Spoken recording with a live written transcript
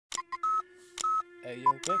Hey,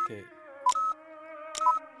 yo, Wicked.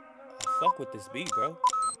 I fuck with this beat, bro.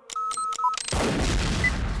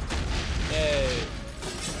 Hey.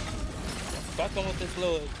 I'm fucking with this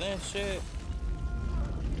little thin shit.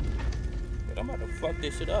 But I'm about to fuck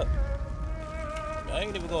this shit up. I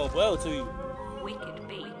ain't even gonna blow to you. Wicked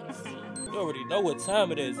beats. You already know what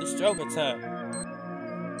time it is. It's Joker time.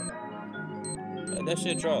 Let that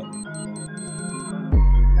shit drop.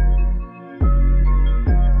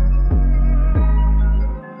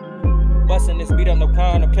 Bustin' this beat up, no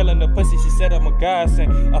con. I'm killing the pussy. She said I'm a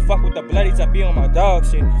godsend. I fuck with the bloodies. I be on my dog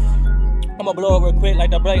shit. I'ma blow it real quick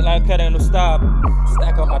like the brake line cutting no stop.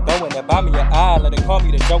 Stack on my dough and they buy me an island. They call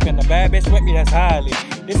me the joke and the bad bitch with me, that's highly.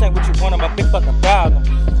 This ain't what you want, I'm a big fucking problem.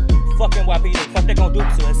 Fucking YP, they fuck they gon' do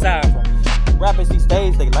to inside from. Rappers these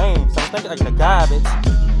days, they lame, so I'm thinking like the garbage.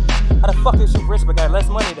 How the fuck is you rich but got less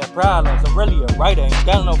money than problems? I'm really a writer, ain't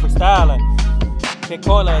got no freestyling. Can't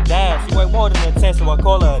call her a dime, she weigh more than a 10, so I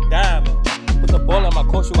call her a diamond. Put the ball in my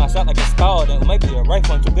court, shoot my shot like a star. Then maybe a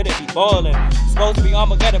rifle, too good at be ballin'. Supposed to be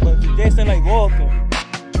Armageddon, but you dancing like walking.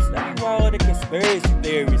 Let me why all the conspiracy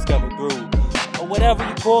theories coming through. Or whatever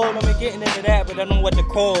you call them, and getting into that, but I don't know what the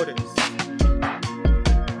code is.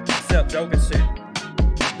 Except joking shit.